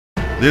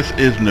This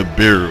is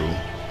Nibiru.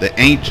 The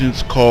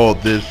ancients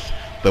called this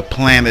the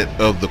planet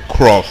of the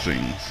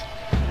crossings.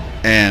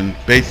 And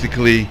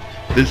basically,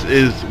 this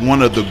is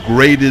one of the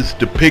greatest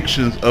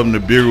depictions of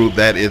Nibiru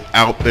that is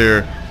out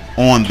there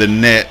on the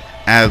net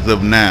as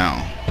of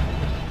now.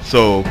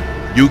 So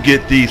you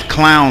get these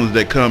clowns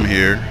that come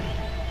here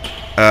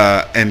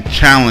and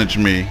challenge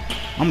me.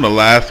 I'm the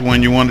last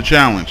one you want to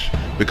challenge,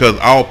 because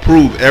I'll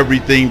prove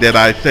everything that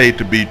I say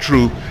to be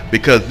true,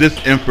 because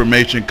this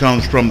information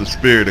comes from the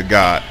Spirit of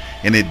God,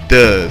 and it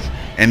does.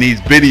 And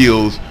these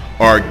videos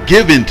are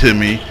given to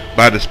me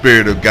by the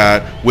Spirit of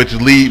God, which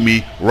lead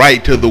me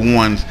right to the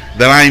ones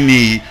that I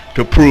need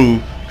to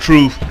prove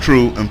truth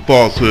true and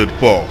falsehood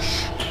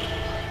false.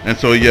 And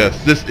so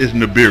yes, this is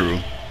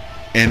Nibiru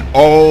in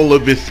all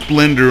of its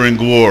splendor and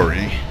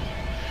glory.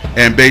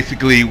 And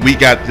basically we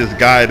got this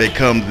guy that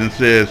comes and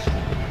says,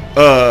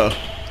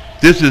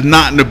 this is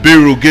not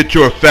Nibiru, get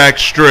your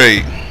facts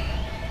straight.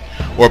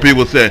 Or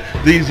people say,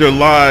 these are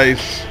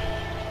lies,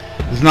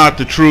 it's not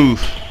the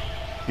truth,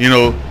 you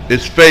know,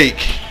 it's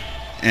fake,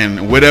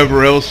 and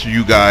whatever else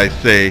you guys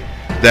say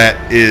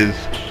that is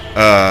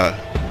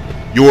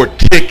your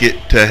ticket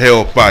to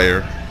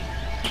hellfire.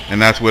 And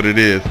that's what it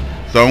is.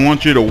 So I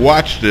want you to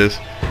watch this,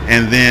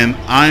 and then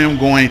I am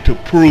going to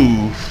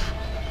prove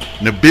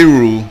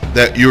Nibiru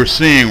that you're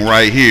seeing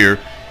right here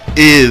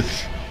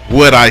is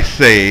what I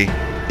say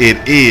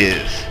it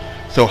is.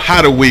 So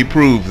how do we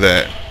prove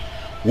that?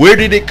 Where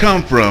did it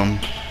come from?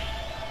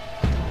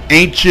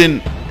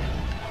 Ancient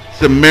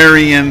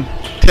Sumerian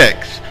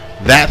text.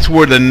 That's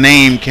where the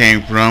name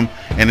came from,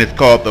 and it's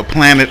called the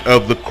planet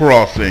of the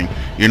crossing.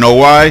 You know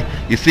why?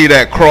 You see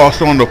that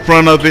cross on the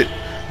front of it?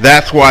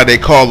 That's why they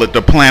call it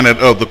the planet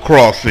of the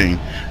crossing.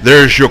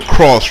 There's your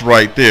cross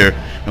right there,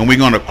 and we're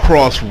going to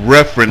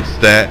cross-reference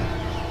that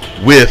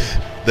with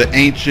the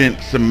ancient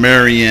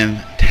Sumerian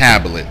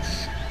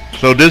tablets.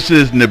 So this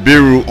is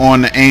Nibiru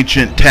on the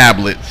ancient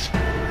tablets,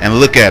 and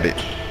look at it.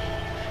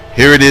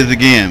 Here it is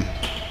again.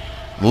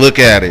 Look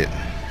at it.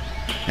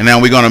 And now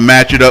we're going to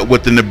match it up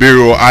with the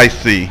Nibiru I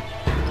see.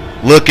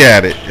 Look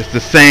at it. It's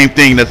the same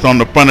thing that's on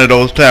the front of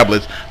those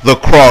tablets, the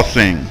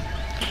crossing.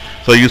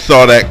 So you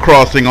saw that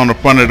crossing on the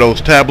front of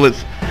those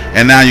tablets,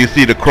 and now you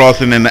see the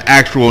crossing in the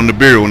actual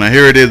Nibiru. Now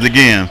here it is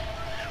again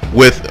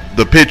with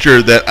the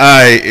picture that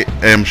I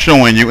am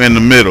showing you in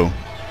the middle.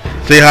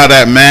 See how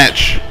that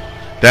match?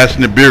 That's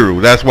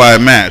Nibiru. That's why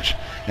it matched.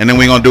 And then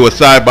we're going to do a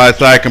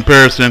side-by-side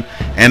comparison,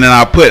 and then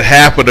I'll put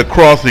half of the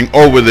crossing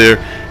over there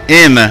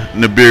in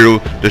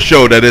Nibiru to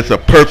show that it's a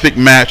perfect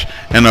match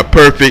and a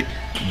perfect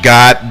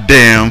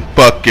goddamn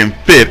fucking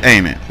fit,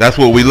 ain't it? That's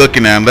what we're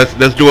looking at.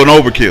 Let's do an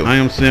overkill. I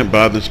am sent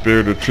by the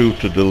Spirit of truth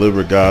to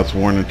deliver God's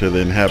warning to the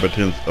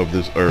inhabitants of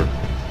this earth.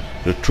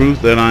 The truth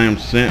that I am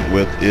sent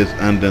with is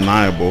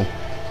undeniable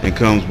and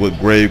comes with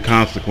grave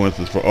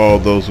consequences for all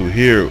those who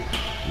hear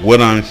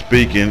what I'm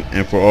speaking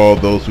and for all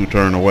those who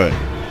turn away.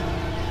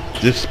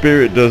 This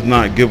spirit does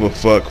not give a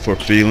fuck for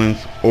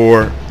feelings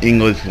or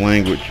English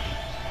language.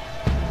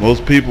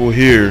 Most people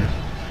here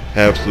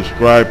have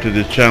subscribed to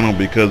this channel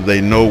because they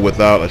know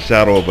without a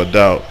shadow of a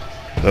doubt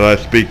that I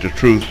speak the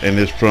truth and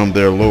it's from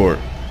their Lord,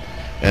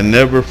 and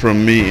never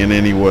from me in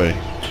any way.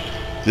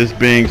 This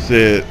being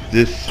said,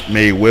 this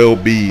may well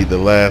be the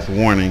last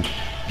warning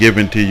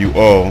given to you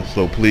all,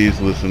 so please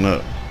listen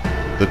up.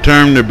 The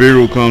term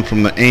Nibiru comes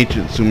from the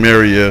ancient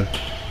Sumeria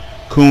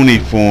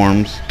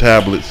cuneiforms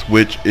tablets,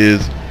 which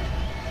is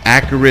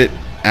accurate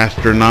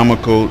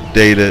astronomical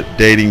data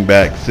dating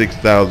back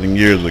 6,000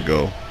 years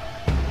ago.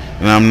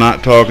 And I'm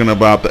not talking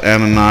about the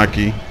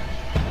Anunnaki.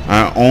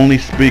 I only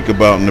speak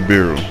about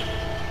Nibiru,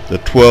 the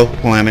 12th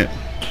planet,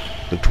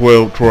 the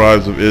 12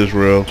 tribes of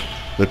Israel,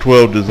 the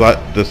 12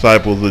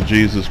 disciples of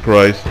Jesus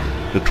Christ,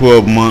 the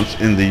 12 months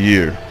in the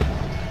year.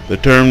 The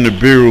term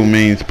Nibiru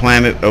means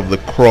planet of the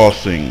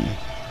crossing,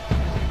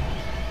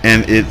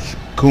 and its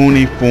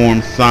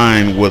cuneiform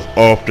sign was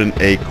often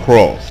a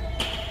cross.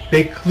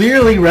 They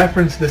clearly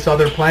reference this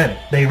other planet.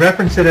 They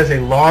reference it as a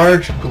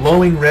large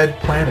glowing red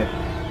planet.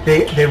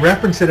 They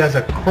reference it as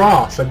a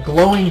cross, a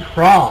glowing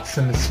cross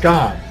in the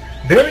sky.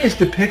 Various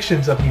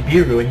depictions of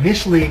Nibiru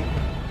initially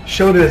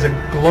showed it as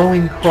a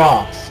glowing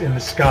cross in the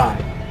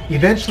sky.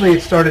 Eventually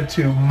it started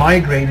to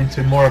migrate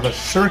into more of a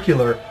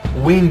circular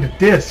winged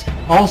disc,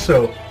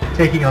 also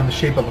taking on the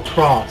shape of a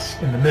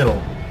cross in the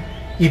middle.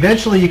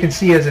 Eventually you can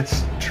see as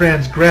it's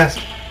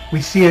transgressed,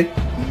 we see it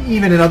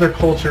even in other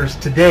cultures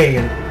today,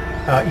 in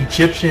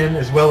Egyptian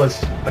as well as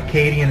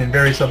Akkadian and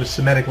various other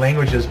Semitic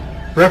languages,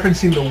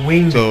 referencing the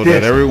winged disc. So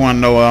that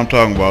everyone know what I'm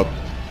talking about,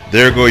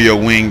 there go your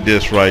winged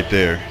disc right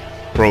there.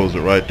 Pros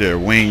it right there,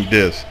 winged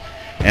disc.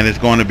 And it's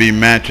going to be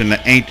matching the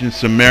ancient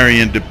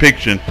Sumerian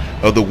depiction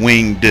of the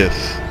winged disc.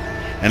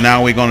 And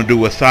now we're going to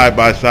do a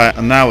side-by-side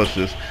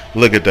analysis.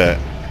 Look at that.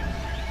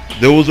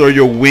 Those are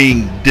your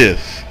winged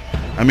discs.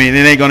 I mean,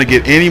 it ain't going to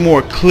get any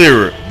more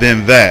clearer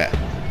than that.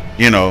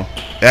 You know,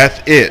 that's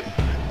it.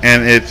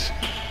 And it's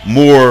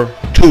more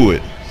to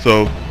it.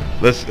 So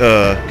let's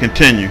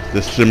continue.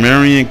 The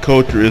Sumerian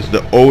culture is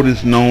the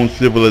oldest known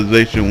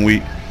civilization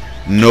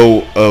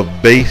know of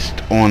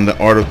based on the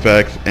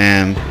artifacts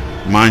and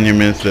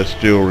monuments that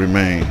still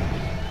remain.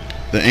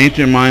 The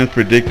ancient Mayans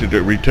predicted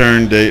the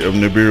return date of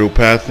Nibiru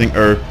passing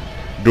Earth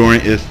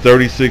during its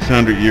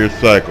 3,600 year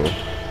cycle.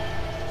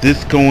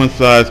 This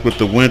coincides with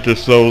the winter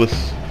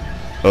solstice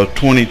of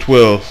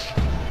 2012,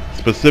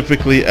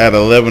 specifically at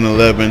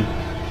 11:11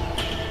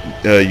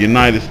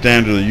 United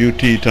Standard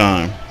UT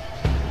time,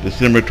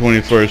 December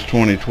 21st,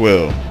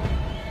 2012.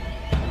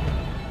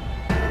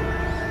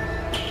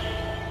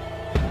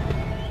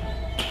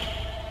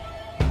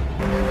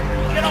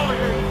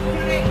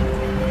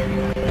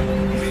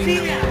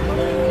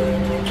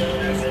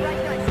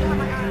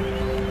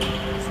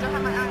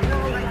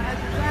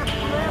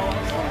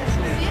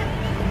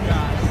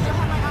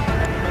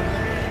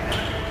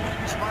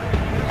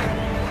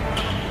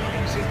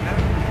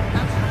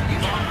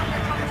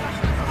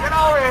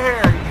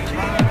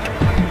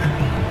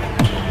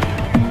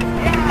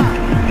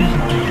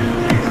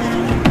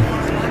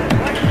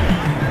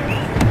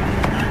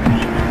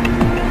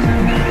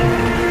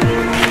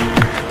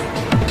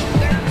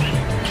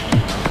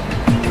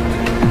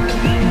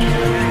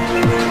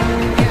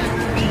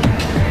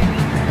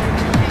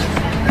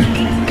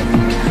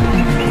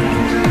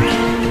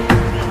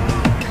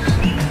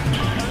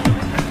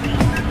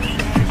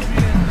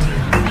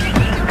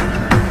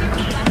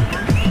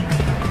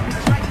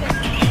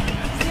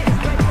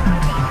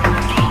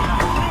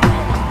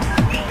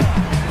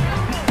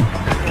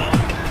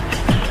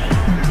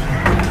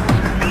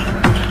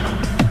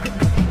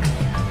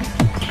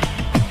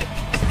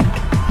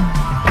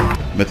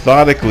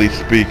 Methodically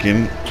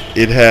speaking,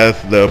 it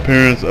has the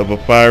appearance of a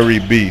fiery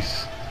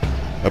beast,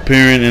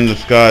 appearing in the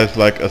skies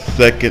like a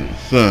second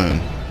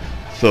sun.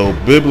 So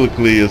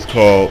biblically it's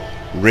called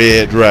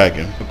Red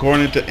Dragon.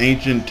 According to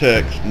ancient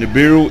texts,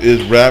 Nibiru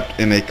is wrapped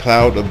in a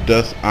cloud of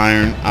dust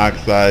iron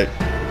oxide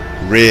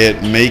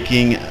red,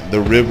 making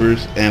the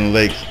rivers and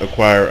lakes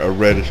acquire a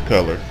reddish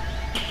color.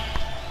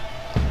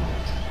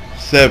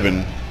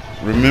 7.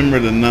 Remember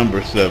the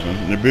number 7.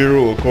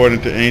 Nibiru,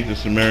 according to ancient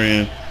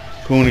Sumerian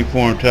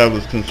cuneiform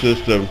tablets,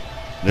 consist of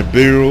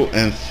Nibiru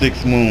and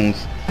 6 moons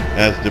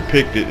as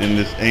depicted in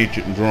this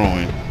ancient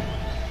drawing.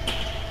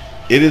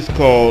 It is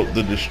called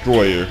the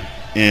Destroyer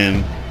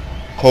in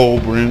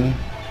Qumran,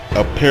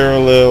 a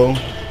parallel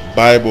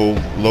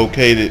Bible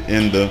located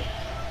in the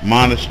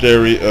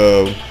monastery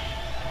of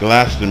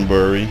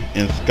Glastonbury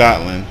in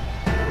Scotland.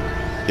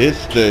 It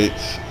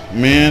states,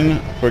 "Men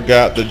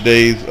forgot the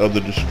days of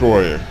the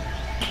Destroyer.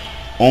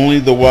 Only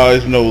the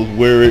wise knows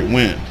where it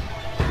went,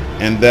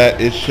 and that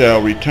it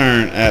shall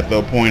return at the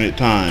appointed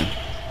time."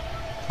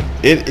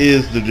 It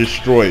is the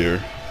Destroyer.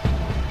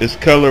 Its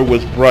color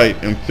was bright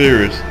and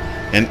fierce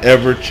and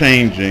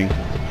ever-changing,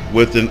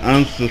 with an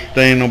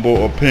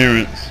unsustainable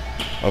appearance,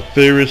 a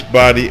fierce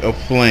body of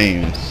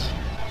flames.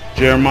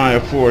 Jeremiah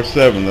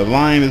 4:7. The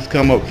lion is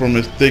come up from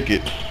his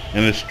thicket,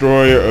 and the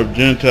destroyer of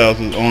Gentiles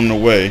is on the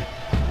way.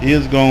 He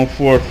is gone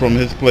forth from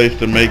his place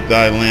to make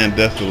thy land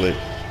desolate,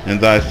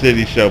 and thy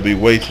cities shall be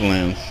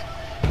wastelands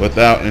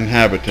without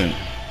inhabitant.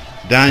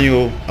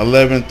 Daniel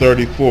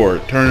 11:34,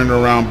 turning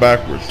around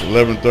backwards.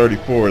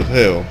 11:34 is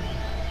hell.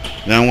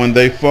 Now when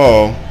they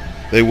fall,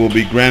 they will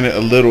be granted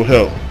a little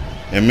help,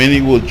 and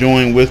many will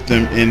join with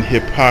them in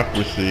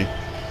hypocrisy.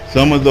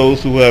 Some of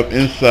those who have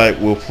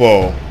insight will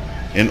fall,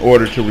 in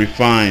order to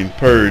refine,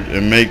 purge,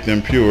 and make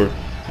them pure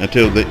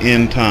until the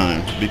end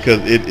time, because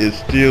it is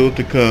still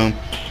to come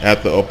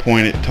at the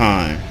appointed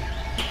time.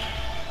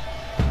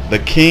 The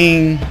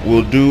king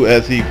will do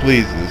as he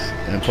pleases,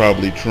 and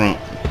probably Trump.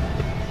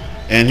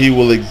 And he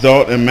will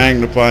exalt and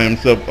magnify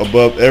himself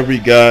above every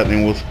god,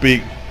 and will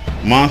speak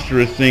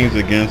monstrous things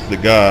against the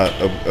God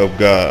of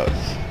gods.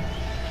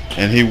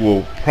 And he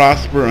will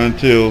prosper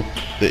until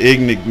the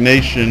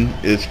indignation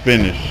is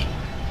finished,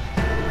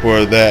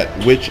 for that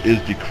which is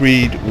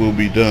decreed will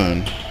be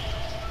done.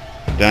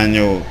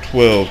 Daniel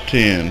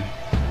 12:10.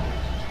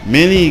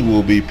 Many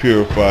will be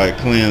purified,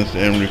 cleansed,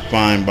 and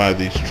refined by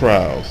these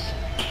trials,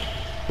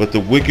 but the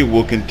wicked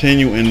will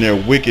continue in their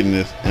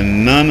wickedness,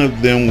 and none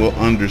of them will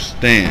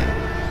understand.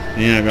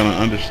 You're not going to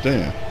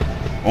understand.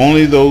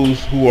 Only those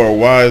who are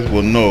wise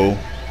will know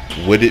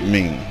what it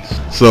means.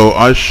 So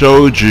I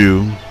showed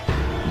you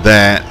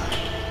that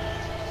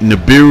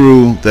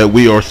Nibiru that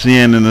we are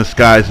seeing in the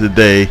skies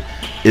today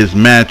is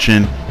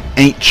matching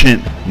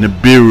ancient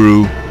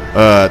Nibiru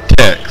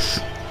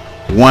texts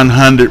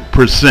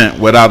 100%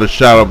 without a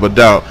shadow of a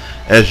doubt,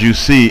 as you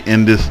see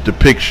in this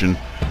depiction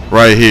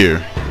right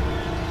here.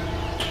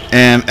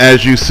 And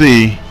as you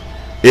see,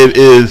 it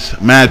is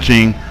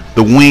matching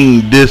the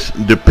winged disc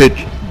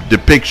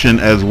depiction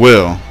as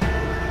well.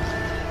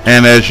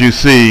 And as you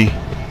see,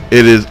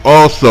 it is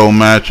also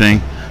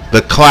matching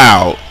the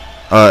cloud.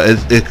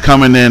 It's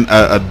coming in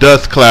a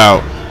dust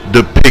cloud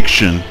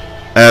depiction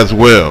as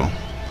well.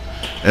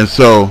 And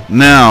so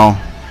now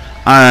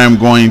I am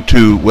going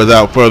to,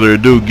 without further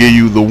ado, give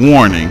you the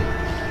warning.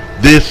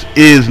 This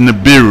is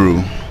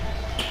Nibiru.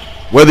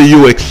 Whether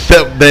you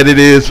accept that it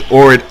is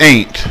or it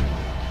ain't.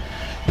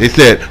 They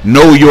said,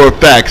 know your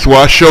facts.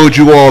 Well, I showed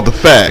you all the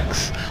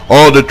facts,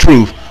 all the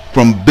truth,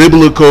 from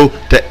biblical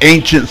to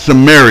ancient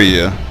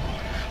Samaria.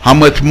 How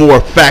much more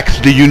facts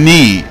do you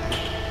need?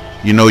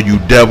 You know, you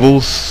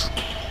devils.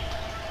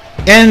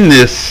 In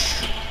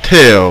this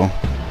tale,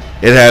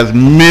 it has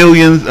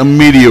millions of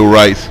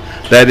meteorites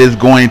that is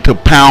going to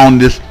pound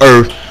this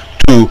earth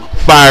to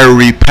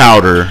fiery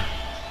powder.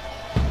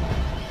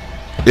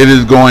 It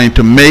is going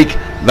to make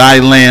thy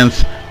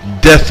lands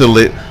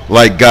desolate,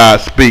 like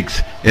God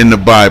speaks in the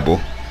Bible.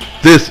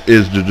 This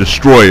is the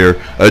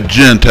destroyer of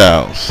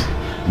Gentiles,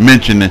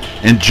 mentioned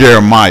in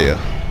Jeremiah.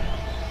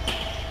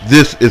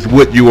 This is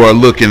what you are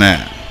looking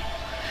at.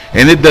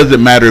 And it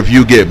doesn't matter if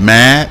you get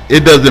mad.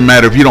 It doesn't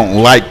matter if you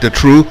don't like the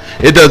truth.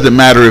 It doesn't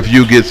matter if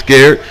you get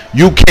scared.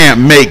 You can't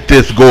make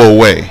this go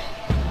away.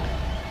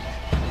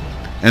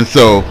 And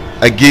so,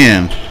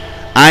 again,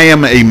 I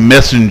am a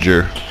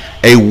messenger,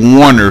 a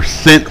warner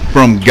sent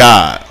from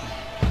God.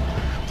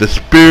 The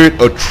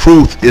spirit of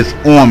truth is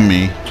on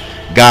me.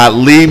 God,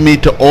 lead me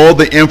to all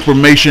the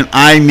information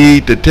I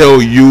need to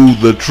tell you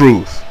the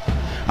truth.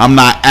 I'm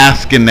not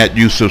asking that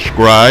you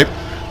subscribe.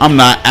 I'm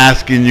not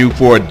asking you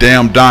for a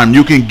damn dime.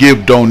 You can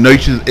give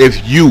donations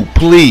if you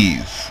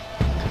please.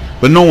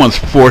 But no one's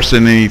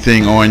forcing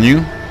anything on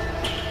you.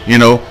 You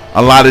know,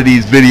 a lot of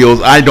these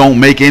videos I don't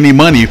make any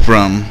money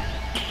from.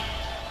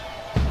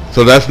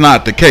 So that's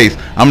not the case.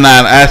 I'm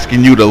not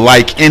asking you to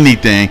like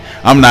anything.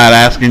 I'm not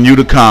asking you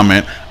to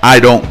comment. I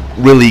don't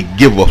really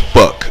give a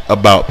fuck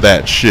about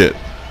that shit.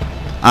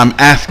 I'm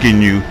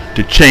asking you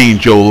to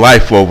change your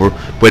life over,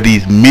 but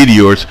these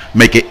meteors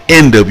make an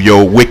end of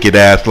your wicked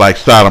ass like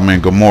Sodom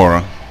and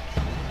Gomorrah.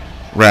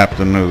 Wrap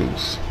the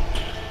news.